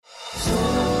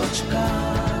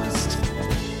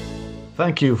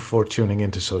Thank you for tuning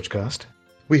into Sochcast.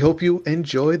 We hope you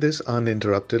enjoy this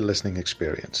uninterrupted listening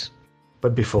experience.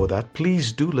 But before that,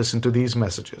 please do listen to these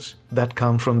messages that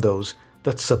come from those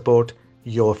that support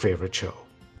your favorite show.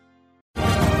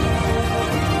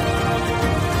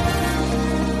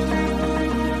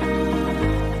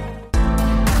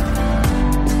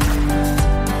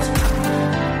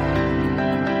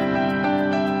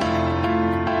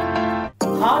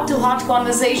 Heart-to-heart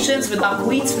conversations with our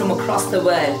queens from across the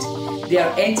world. They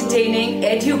are entertaining,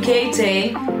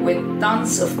 educating, with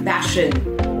tons of passion.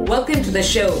 Welcome to the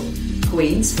show,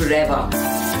 Queens Forever.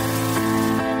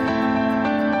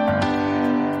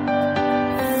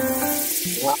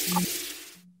 Wow.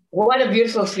 What a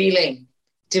beautiful feeling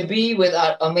to be with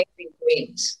our amazing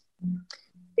queens.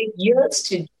 Take years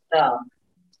to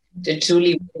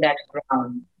truly win that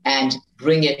crown and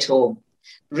bring it home.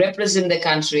 Represent the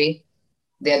country.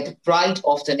 They're the pride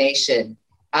of the nation.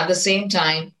 At the same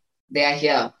time, they are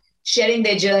here, sharing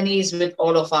their journeys with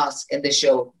all of us in the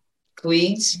show,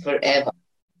 Queens Forever.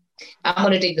 I'm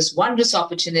going to take this wondrous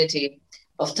opportunity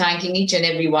of thanking each and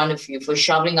every one of you for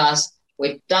showering us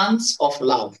with tons of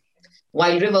love.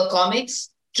 While River Comics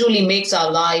truly makes our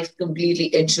life completely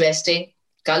interesting,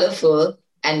 colorful,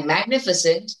 and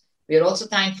magnificent, we are also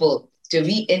thankful to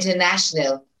V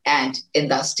International and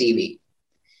Indus TV.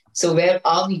 So where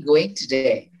are we going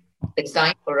today? It's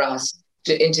time for us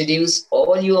to introduce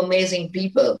all you amazing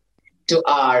people to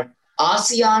our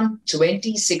ASEAN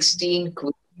 2016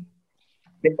 Queen,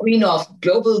 the Queen of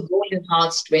Global Golden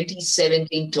Hearts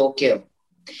 2017 Tokyo,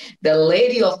 the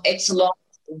Lady of Excellence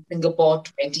in Singapore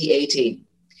 2018,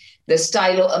 the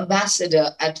Stylo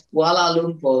Ambassador at Kuala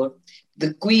Lumpur,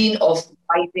 the Queen of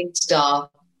Rising Star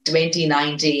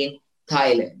 2019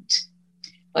 Thailand.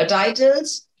 Her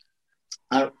titles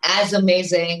are as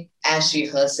amazing as she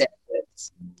herself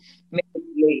is. May we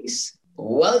please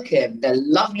welcome the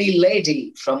lovely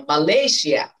lady from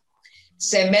Malaysia,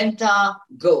 Samantha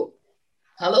Goh.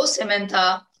 Hello,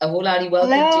 Samantha. A whole lot of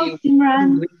welcome Hello, to you.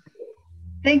 Simran.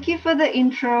 Thank you for the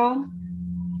intro.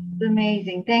 It's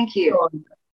amazing. Thank you.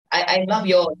 I love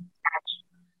your sash,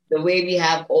 the way we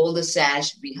have all the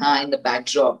sash behind the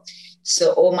backdrop.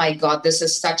 So, oh my God, this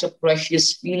is such a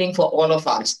precious feeling for all of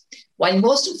us. While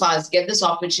most of us get this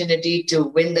opportunity to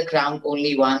win the crown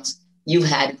only once, you've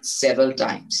had it several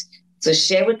times. So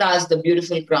share with us the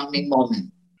beautiful crowning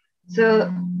moment.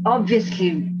 So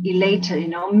obviously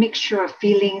elated, mixture of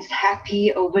feelings,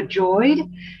 happy, overjoyed,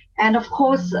 and of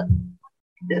course, a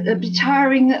bit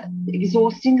tiring,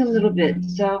 exhausting a little bit.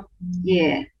 So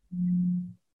yeah,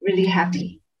 really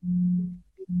happy.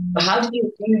 How did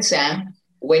you feel, Sam,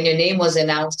 when your name was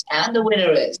announced and the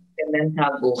winner is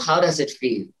Samantha Goh? How does it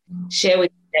feel? Share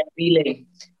with me that feeling,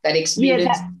 that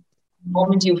experience,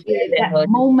 moment you feel. That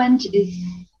moment is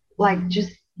like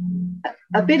just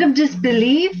a bit of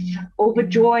disbelief,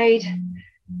 overjoyed,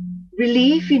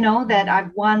 relief, that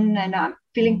I've won and I'm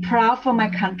feeling proud for my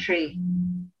country.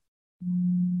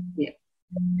 Yeah.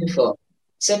 Beautiful.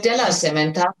 So tell us,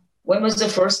 Samantha, when was the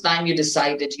first time you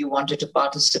decided you wanted to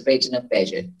participate in a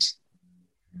pageant?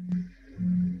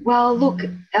 Well, look,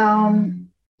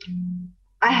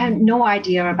 I had no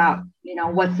idea about,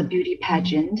 what's a beauty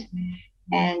pageant.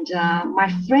 And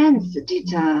my friends did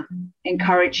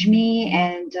encourage me.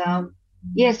 And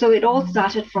so it all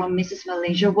started from Mrs.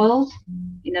 Malaysia World,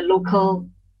 in a local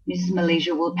Mrs.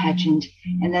 Malaysia World pageant.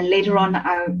 And then later on,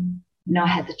 I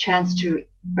had the chance to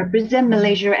represent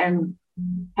Malaysia and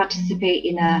participate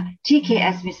in a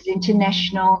TKS Mrs.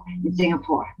 International in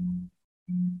Singapore.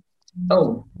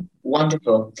 Oh,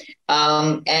 wonderful.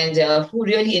 And who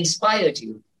really inspired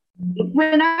you?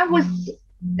 When I was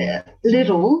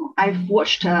little, I've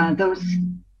watched those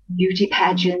beauty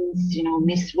pageants,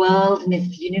 Miss World,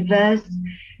 Miss Universe,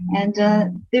 and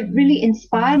they really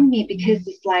inspired me because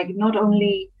it's like not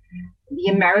only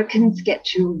the Americans get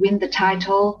to win the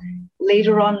title,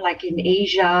 later on, like in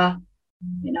Asia,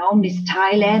 Miss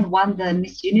Thailand won the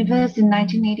Miss Universe in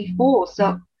 1984.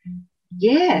 So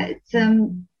yeah,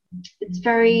 it's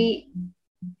very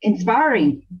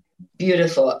inspiring.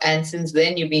 Beautiful. And since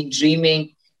then, you've been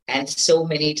dreaming and so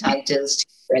many titles to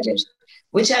credit.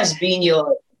 Which has been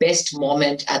your best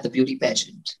moment at the beauty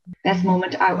pageant? Best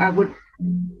moment, I would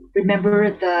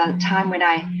remember the time when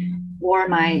I wore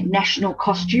my national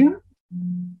costume.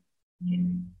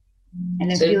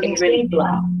 And I'm feeling really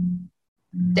proud.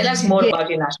 Tell us more about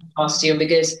your national costume,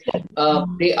 because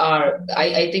they are,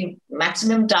 I think,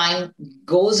 maximum time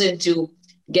goes into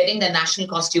getting the national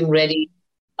costume ready.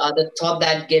 The thought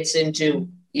that gets into,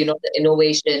 the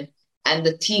innovation and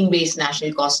the theme-based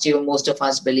national costume most of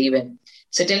us believe in.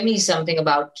 So tell me something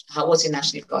about how was your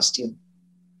national costume?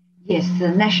 Yes, the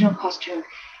national costume.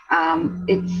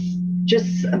 It's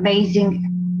just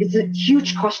amazing. It's a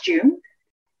huge costume,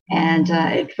 and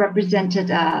it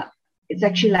represented. It's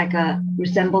actually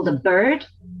resembled a bird,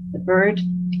 the bird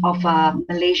of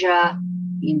Malaysia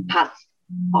in parts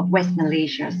of West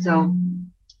Malaysia. So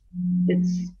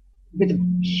it's with a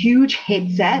huge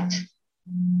headset,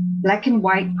 black and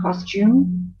white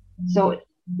costume, so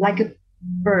like a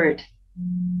bird.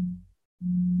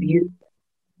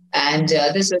 And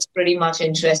this is pretty much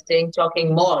interesting.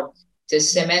 Talking more to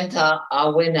Samantha,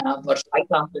 our winner, but right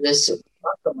after this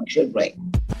commercial break.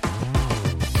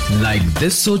 Like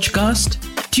this Sochcast?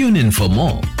 Tune in for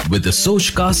more with the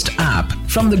Sochcast app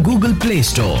from the Google Play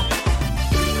Store.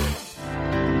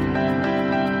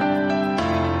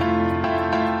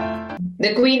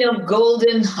 The Queen of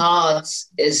Golden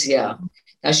Hearts is here.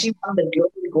 Now, she won the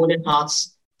Global Golden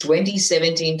Hearts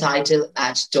 2017 title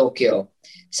at Tokyo.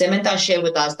 Samantha, share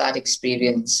with us that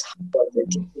experience. How was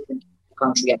it in the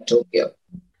country at Tokyo?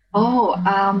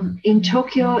 In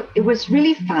Tokyo, it was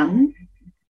really fun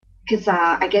because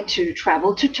I get to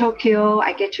travel to Tokyo.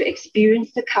 I get to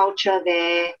experience the culture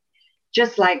there,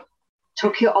 just like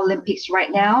Tokyo Olympics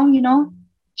right now.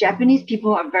 Japanese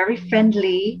people are very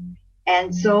friendly.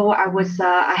 And so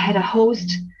I had a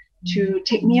host to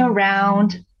take me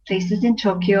around places in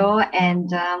Tokyo, and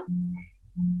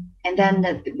then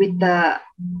with the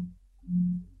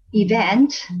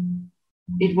event,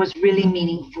 it was really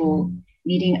meaningful,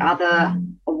 meeting other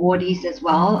awardees as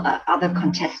well, other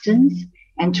contestants,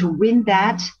 and to win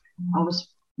that, I was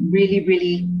really,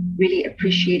 really, really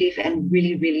appreciative and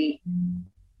really, really,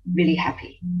 really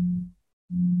happy.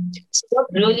 So what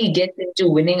really gets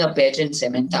into winning a pageant,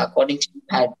 Samantha, according to you,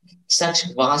 had such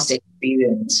vast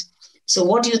experience? So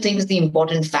what do you think is the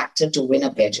important factor to win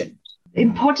a pageant? The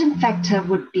important factor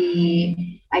would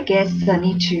be, I guess, I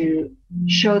need to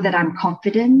show that I'm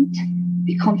confident,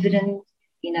 be confident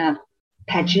in a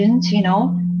pageant,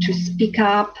 to speak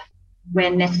up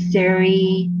when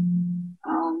necessary,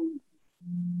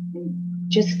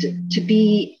 just to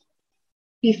be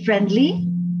friendly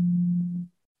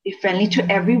to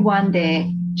everyone there,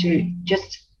 to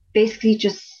just basically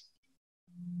just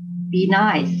be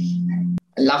nice.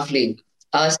 Lovely.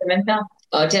 Samantha,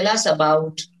 tell us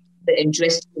about the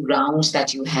interesting rounds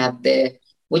that you have there.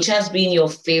 Which has been your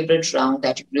favorite round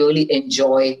that you really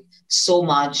enjoy so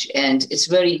much? And it's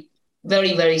very,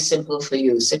 very, very simple for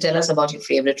you. So tell us about your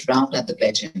favorite round at the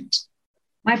pageant.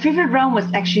 My favorite round was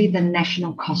actually the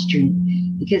national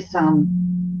costume because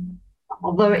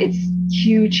although it's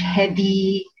huge,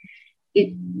 heavy,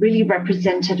 it really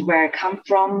represented where I come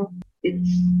from. It's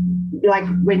like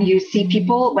when I see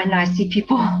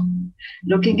people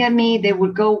looking at me, they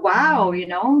would go, wow,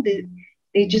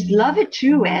 they just love it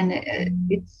too. And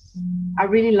I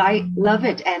really love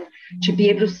it. And to be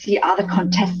able to see other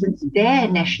contestants, their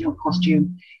national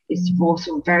costume is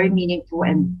also very meaningful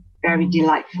and very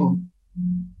delightful.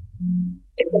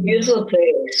 It's a beautiful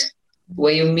place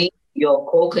where you meet your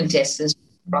co-contestants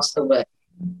across the world.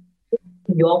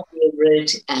 Your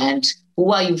favorite and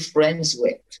who are you friends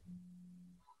with?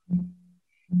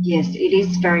 Yes, it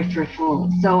is very fruitful.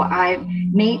 So I've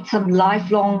made some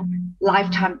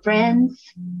lifetime friends,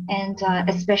 and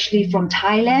especially from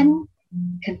Thailand,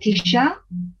 Kantisha.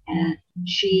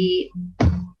 She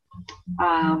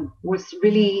was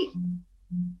really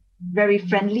very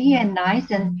friendly and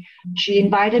nice, and she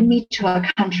invited me to her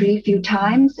country a few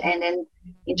times, and then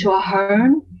into her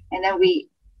home, and then we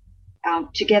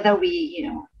together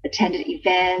attended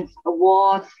events,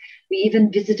 awards. We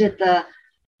even visited the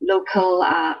local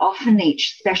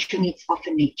orphanage, special needs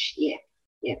orphanage. Yeah.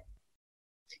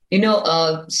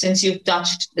 Since you've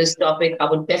touched this topic, I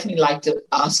would definitely like to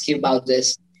ask you about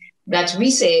this. That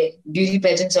we say beauty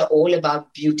pageants are all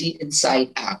about beauty inside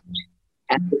out.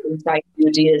 And the inside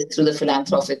beauty is through the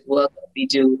philanthropic work that we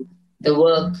do, the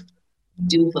work we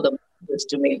do for the masses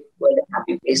to make the world a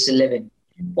happy place to live in.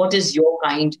 What is your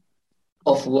kind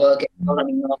of work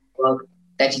and work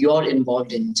that you're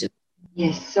involved into?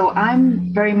 Yes, so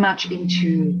I'm very much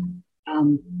into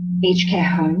aged care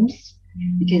homes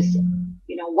because,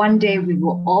 one day we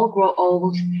will all grow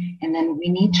old and then we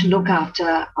need to look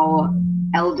after our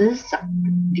elders,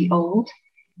 the old,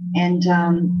 and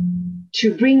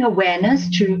to bring awareness,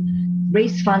 to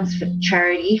raise funds for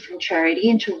charity,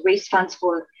 and to raise funds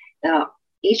for the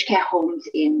aged care homes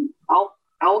in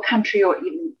our country or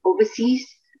even overseas,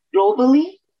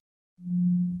 globally.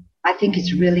 I think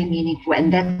it's really meaningful,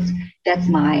 and that's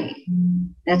my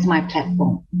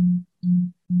platform.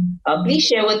 Please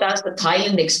share with us the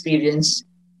Thailand experience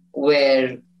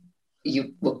where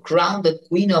you were crowned the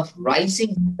Queen of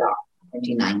Rising Star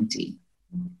 2019.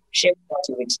 Share what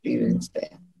you experienced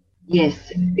there.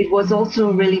 Yes, it was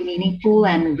also really meaningful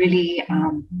and really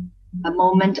a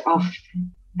moment of,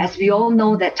 as we all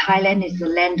know, that Thailand is the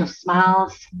land of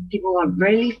smiles. People are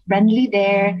really friendly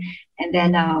there, and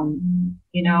then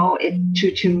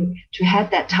to have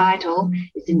that title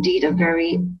is indeed a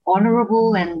very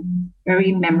honorable and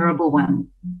very memorable one.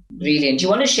 Brilliant. Do you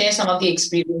want to share some of the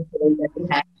experiences that you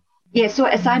had? Yeah. So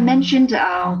as I mentioned,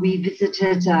 we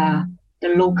visited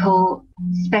the local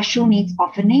special needs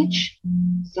orphanage.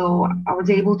 So I was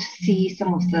able to see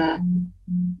some of the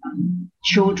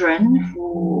children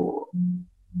who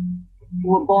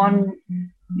were born,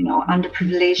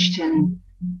 underprivileged, and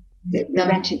they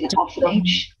went to the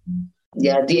orphanage.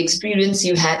 Yeah, the experience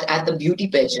you had at the beauty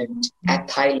pageant at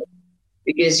Thailand.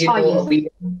 Because, Yes. we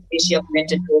went to Asia, we went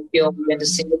to Tokyo, we went to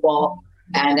Singapore,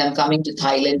 and I'm coming to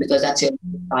Thailand because that's your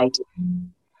title.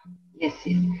 Yes.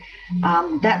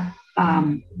 That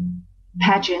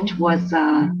pageant was,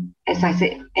 as I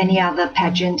said, any other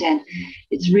pageant, and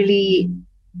it's really,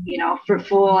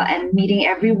 fruitful and meeting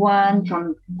everyone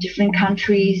from different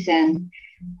countries, and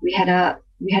we had a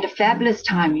fabulous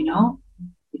time,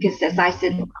 because as I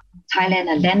said, Thailand,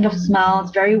 a land of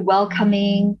smiles, very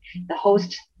welcoming. The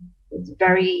host was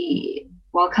very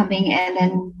welcoming, and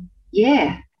then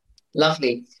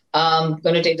Lovely. I'm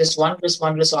going to take this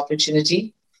wondrous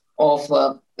opportunity of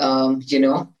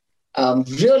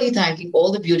really thanking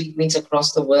all the beauty queens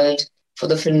across the world for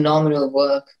the phenomenal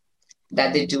work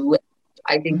that they do.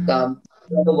 I think they're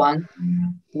the one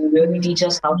who really teach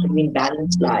us how to live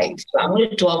balanced lives. So I'm going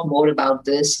to talk more about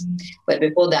this. But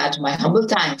before that, my humble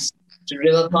thanks to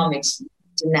River Comics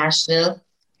International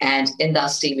and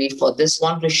Indus TV for this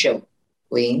wondrous show,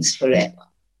 Queens Forever.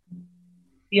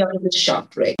 See you after this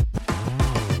short break.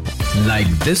 Like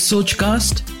this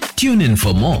Sochcast? Tune in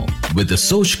for more with the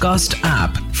Sochcast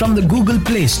app from the Google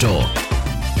Play Store.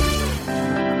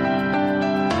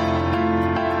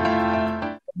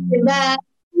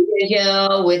 We're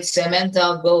here with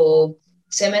Samantha Goh.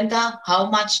 Samantha, how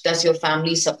much does your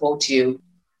family support you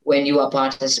when you are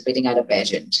participating at a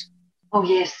pageant? Oh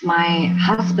yes, my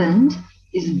husband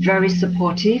is very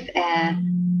supportive,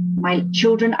 and my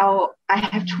children I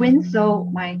have twins, so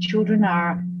my children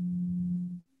are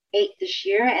 8 this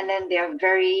year, and then they're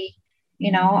very,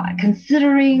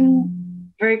 considering,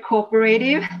 very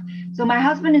cooperative. So my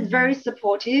husband is very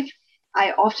supportive.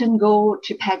 I often go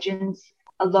to pageants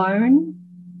alone,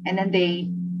 and then they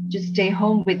just stay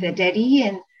home with their daddy,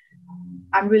 and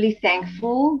I'm really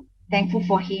thankful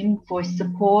for him, for his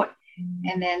support.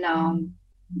 And then and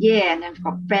then I've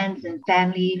got friends and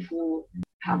family who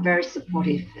are very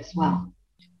supportive as well.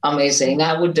 Amazing.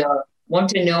 I would want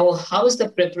to know, how is the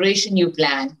preparation you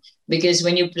plan? Because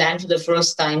when you plan for the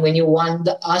first time, when you won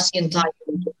the ASEAN title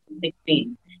in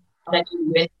 2016, that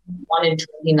you won in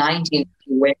 2019,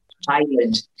 you went to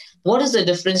Thailand. What is the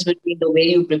difference between the way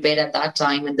you prepared at that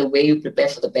time and the way you prepare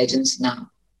for the pageants now?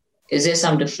 Is there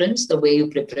some difference, the way you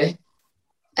prepare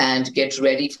and get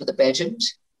ready for the pageant?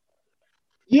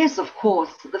 Yes, of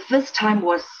course. The first time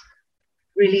was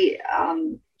really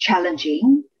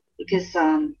challenging because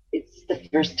it's the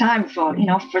first time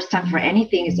for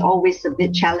anything is always a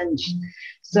bit challenged.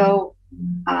 So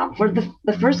for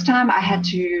the first time, I had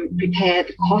to prepare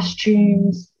the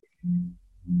costumes,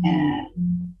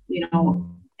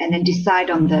 and then decide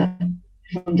on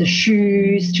from the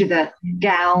shoes to the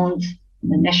gowns,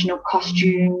 the national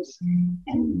costumes,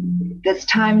 and there's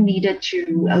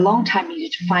a long time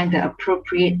needed to find the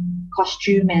appropriate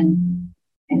costume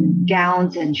and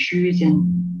gowns and shoes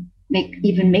and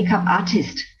makeup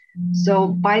artist. So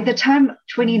by the time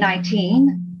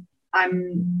 2019,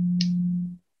 I'm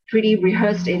pretty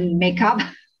rehearsed in makeup.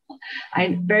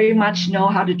 I very much know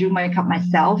how to do makeup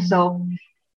myself. So,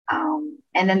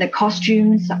 and then the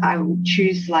costumes, I would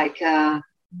choose like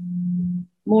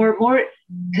more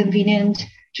convenient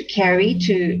to carry,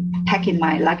 to pack in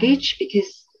my luggage,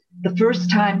 because the first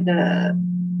time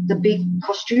the big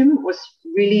costume was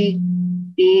really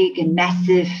big and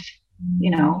massive,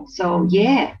 So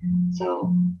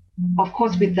so of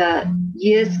course with the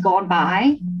years gone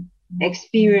by,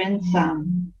 experience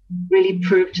really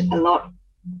proved a lot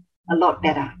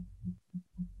better.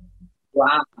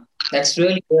 Wow, that's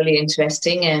really, really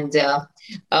interesting. And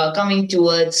coming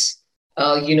towards,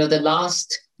 the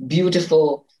last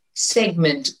beautiful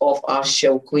segment of our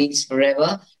show, Queens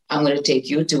Forever, I'm going to take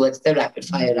you towards the rapid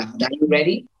fire round. Are you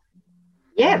ready?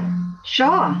 Yeah,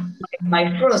 sure.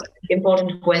 My first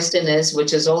important question is,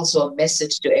 which is also a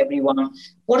message to everyone,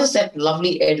 what is that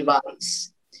lovely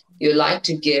advice you like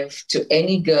to give to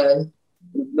any girl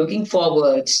looking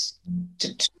forward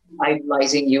to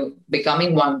idolizing you,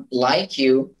 becoming one like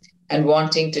you, and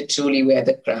wanting to truly wear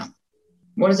the crown.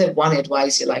 What is that one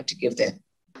advice you like to give them?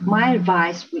 My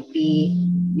advice would be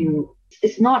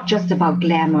it's not just about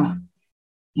glamour.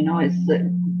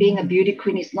 Being a beauty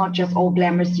queen is not just all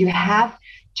glamorous. You have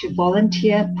to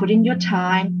volunteer, put in your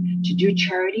time to do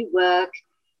charity work.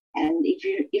 And if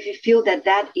you feel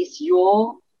that is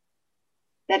your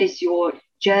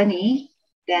journey,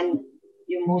 then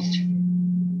you're most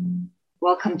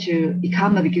welcome to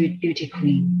become a beauty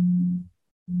queen.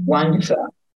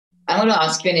 Wonderful. I want to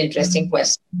ask you an interesting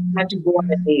question. You have to go on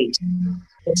a date.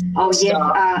 Oh, yes.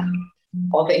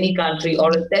 Of any country or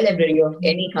a celebrity of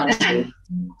any country.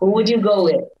 Who would you go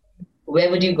with?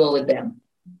 Where would you go with them?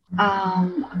 I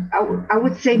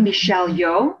would say Michelle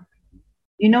Yeoh.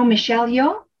 You know Michelle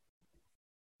Yeoh?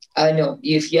 No,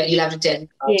 you'll have to tell me.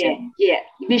 Yeah.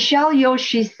 Michelle Yeoh,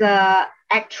 she's the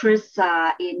actress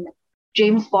in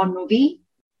James Bond movie,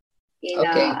 in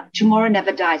Tomorrow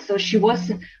Never Dies. So she was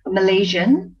a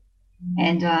Malaysian,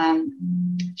 and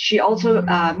she also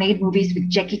made movies with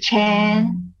Jackie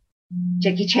Chan,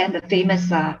 the famous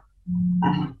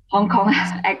Hong Kong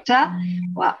actor.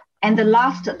 Well, and the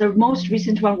most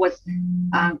recent one was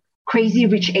Crazy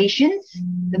Rich Asians,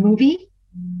 the movie.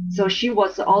 So she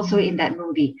was also in that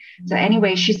movie. So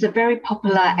anyway, she's a very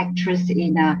popular actress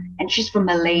and she's from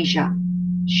Malaysia.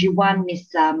 She won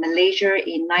Miss Malaysia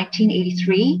in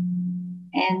 1983,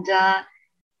 and her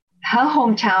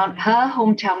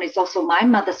hometown is also my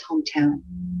mother's hometown.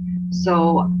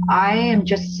 So I am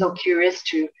just so curious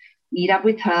to meet up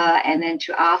with her and then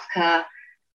to ask her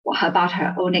about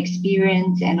her own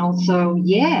experience, and also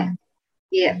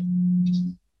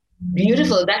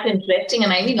Beautiful. That's interesting.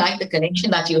 And I really like the connection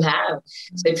that you have.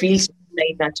 So it feels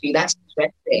like that to you. That's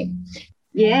interesting.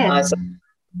 Yeah.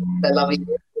 I love it.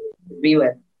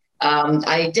 Viewer.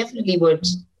 I definitely would,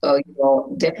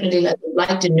 definitely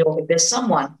like to know if there's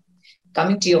someone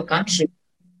coming to your country.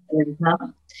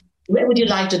 Where would you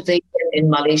like to take them in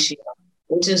Malaysia?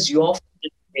 Which is your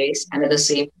favorite place, and at the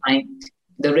same time,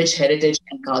 the rich heritage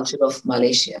and culture of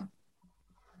Malaysia?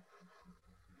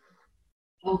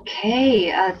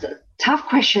 Okay, it's a tough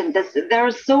question. There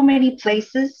are so many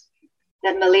places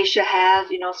that Malaysia has,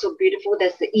 so beautiful.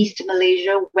 There's the East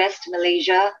Malaysia, West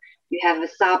Malaysia. You have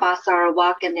Sabah,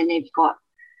 Sarawak, and then you've got,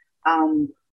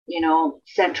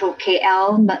 Central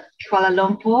KL, Kuala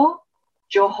Lumpur,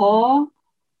 Johor,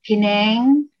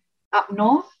 Penang, up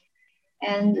north.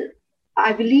 And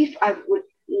I believe I would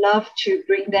love to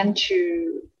bring them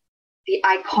to the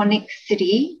iconic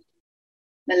city,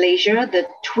 Malaysia, the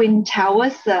Twin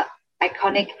Towers, the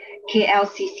iconic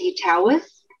KLCC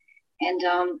Towers. And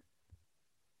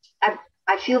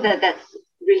I feel that that's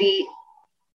really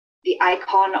the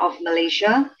icon of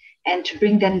Malaysia, and to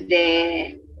bring them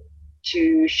there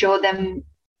to show them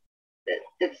that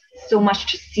there's so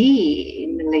much to see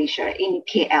in Malaysia, in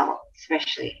KL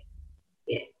especially.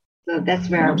 Yeah. So that's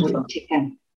where I would take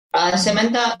them.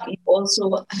 Samantha, you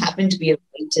also happen to be a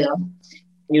writer.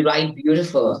 You write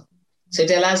beautiful. So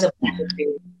tell us about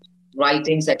the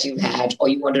writings that you've had, or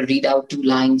you want to read out 2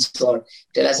 lines, or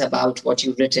tell us about what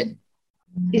you've written.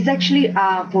 It's actually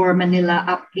for Manila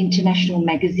Up International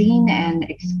Magazine and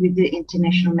Exquisite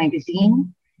International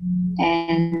Magazine.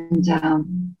 And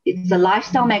it's a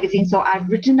lifestyle magazine. So I've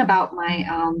written about my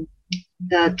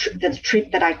the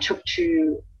trip that I took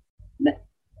to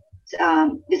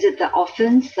visit the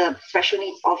orphans, the special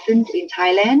needs orphans in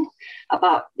Thailand,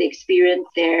 about the experience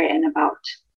there, and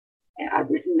I've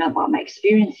written about my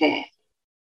experience there.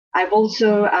 I've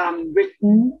also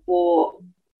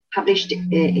published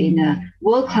in a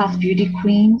World Class Beauty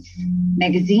Queens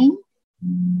magazine,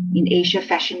 in Asia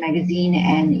Fashion magazine,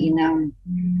 and in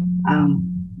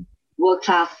World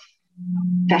Class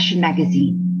Fashion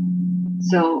magazine.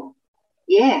 So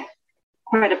yeah,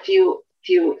 quite a few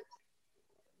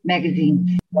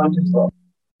magazines. Wonderful.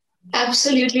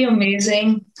 Absolutely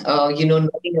amazing. Knowing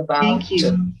about Thank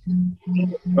you.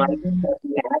 writing that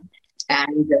you had.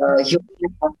 And you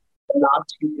have the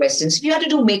last few questions. If you had to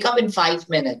do makeup in 5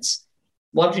 minutes,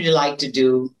 what would you like to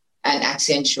do and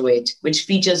accentuate? Which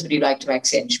features would you like to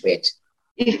accentuate?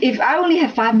 If I only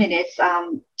have 5 minutes,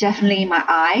 definitely my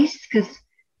eyes, because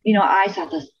eyes are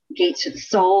the gates to the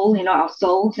soul, our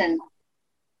souls, and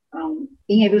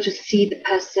being able to see the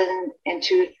person and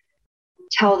to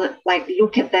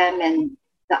look at them, and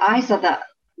the eyes are the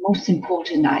most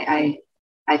important. I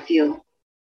feel,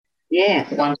 yeah,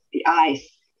 the eyes,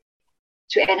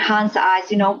 to enhance the eyes.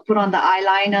 Put on the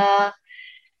eyeliner,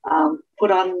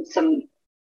 put on some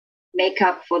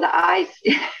makeup for the eyes.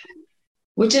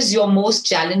 Which is your most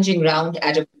challenging round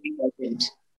at a beauty pageant?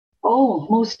 Oh,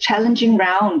 most challenging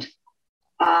round.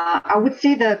 I would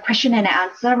say the question and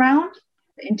answer round,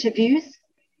 the interviews.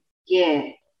 Yeah.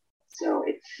 So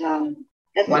it's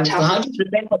that's Wonderful. a How tough. do you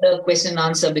prepare for the question and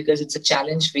answer? Because it's a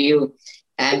challenge for you.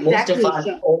 And most Exactly. of us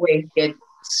always get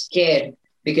scared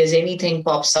because anything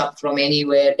pops up from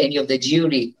anywhere, any of the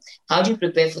jury. How do you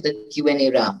prepare for the Q&A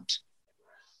round?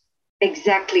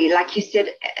 Exactly. Like you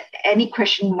said, any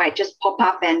question might just pop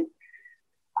up, and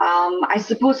I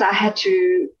suppose I had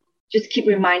to just keep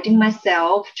reminding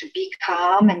myself to be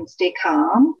calm and stay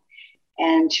calm,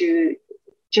 and to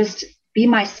just be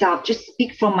myself, just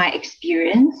speak from my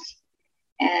experience,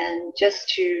 and just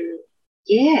to,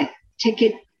 take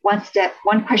it one step,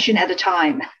 one question at a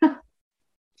time.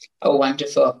 Oh,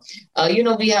 wonderful.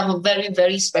 We have a very,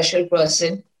 very special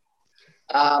person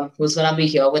who's going to be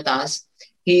here with us.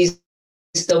 He's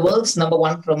the world's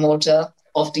 #1 promoter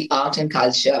of the art and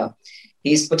culture.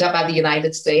 He's put up at the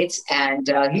United States, and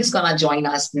he's going to join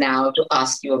us now to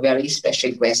ask you a very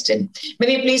special question. May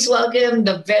we please welcome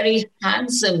the very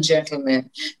handsome gentleman,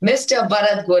 Mr.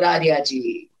 Bharat Goradia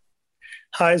ji.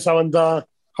 Hi, Samantha.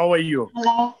 How are you?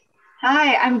 Hello.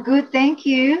 Hi, I'm good. Thank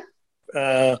you.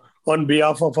 On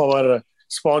behalf of our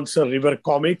sponsor, River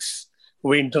Comics,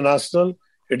 We International,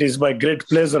 it is my great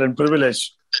pleasure and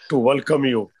privilege to welcome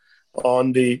you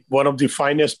on one of the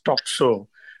finest talk show.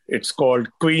 It's called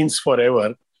Queens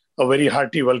Forever. A very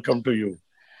hearty welcome to you.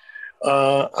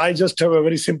 I just have a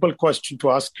very simple question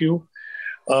to ask you.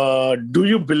 Do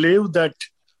you believe that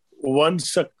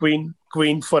once a queen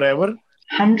forever?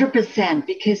 100%,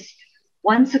 because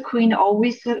once a queen,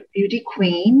 always a beauty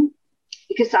queen.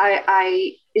 Because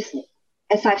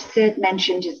as I've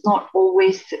mentioned, it's not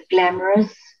always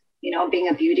glamorous, being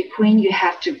a beauty queen. You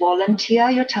have to volunteer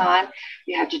your time.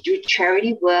 You have to do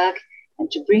charity work and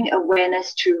to bring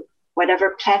awareness to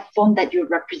whatever platform that you're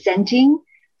representing.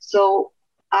 So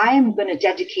I am going to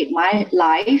dedicate my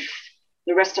life,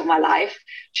 the rest of my life,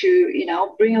 to,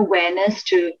 bring awareness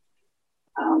to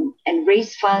and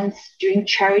raise funds, doing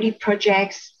charity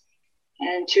projects,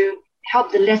 and to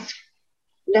help the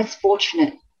less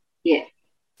fortunate. Yeah.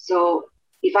 So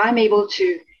if I'm able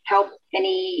to help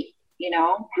any,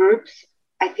 groups,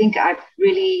 I think I've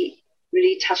really,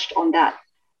 really touched on that.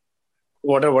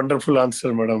 What a wonderful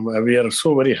answer, madam. We are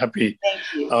so very happy. Thank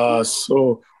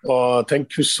you.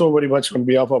 Thank you so very much on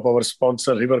behalf of our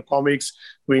sponsor, River Comics,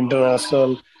 We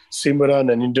International,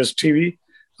 Simran, and Indus TV.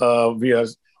 We are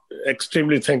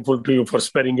extremely thankful to you for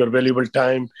sparing your valuable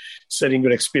time, sharing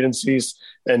your experiences,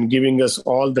 and giving us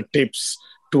all the tips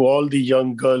to all the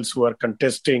young girls who are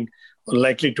contesting or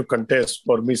likely to contest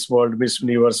for Miss World, Miss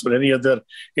Universe, or any other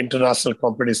international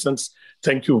competitions.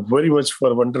 Thank you very much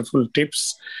for wonderful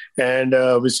tips, and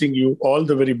wishing you all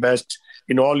the very best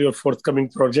in all your forthcoming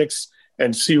projects,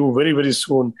 and see you very, very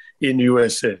soon in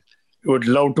USA. We would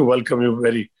love to welcome you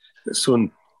very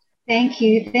soon. Thank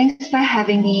you. Thanks for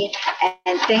having me.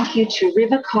 And thank you to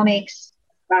River Comics,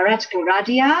 Bharat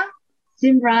Goradia,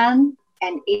 Simran,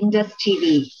 and Indus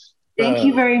TV. Thank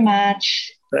you very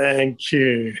much. Thank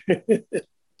you.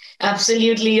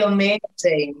 Absolutely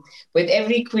amazing. With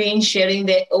every queen sharing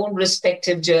their own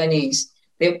respective journeys.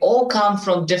 They've all come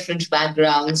from different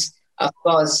backgrounds, of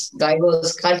course,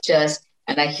 diverse cultures,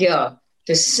 and are here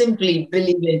to simply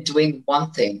believe in doing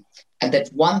one thing. And that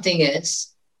one thing is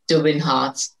to win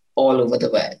hearts all over the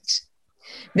world.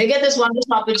 They get this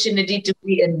wonderful opportunity to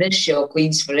be in this show,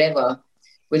 Queens Forever,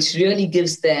 which really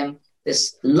gives them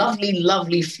this lovely,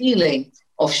 lovely feeling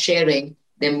of sharing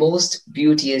their most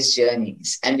beauteous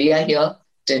journeys. And we are here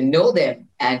to know them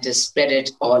and to spread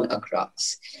it all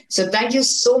across. So thank you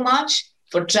so much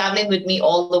for traveling with me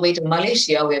all the way to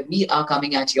Malaysia, where we are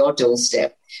coming at your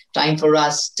doorstep. Time for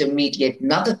us to meet yet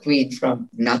another queen from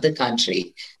another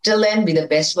country. Till then, be the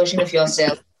best version of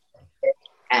yourself,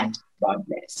 and God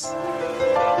bless.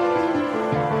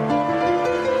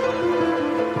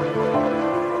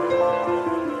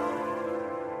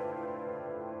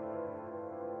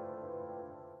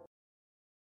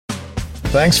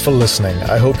 Thanks for listening.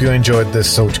 I hope you enjoyed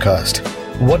this Sochcast.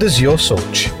 What is your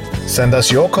Soch? Send us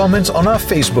your comments on our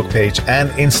Facebook page and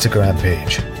Instagram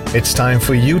page. It's time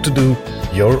for you to do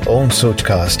your own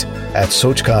Sochcast at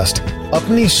Sochcast.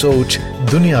 Apni Soch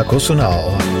Duniya ko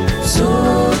sunao.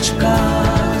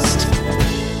 Sochcast.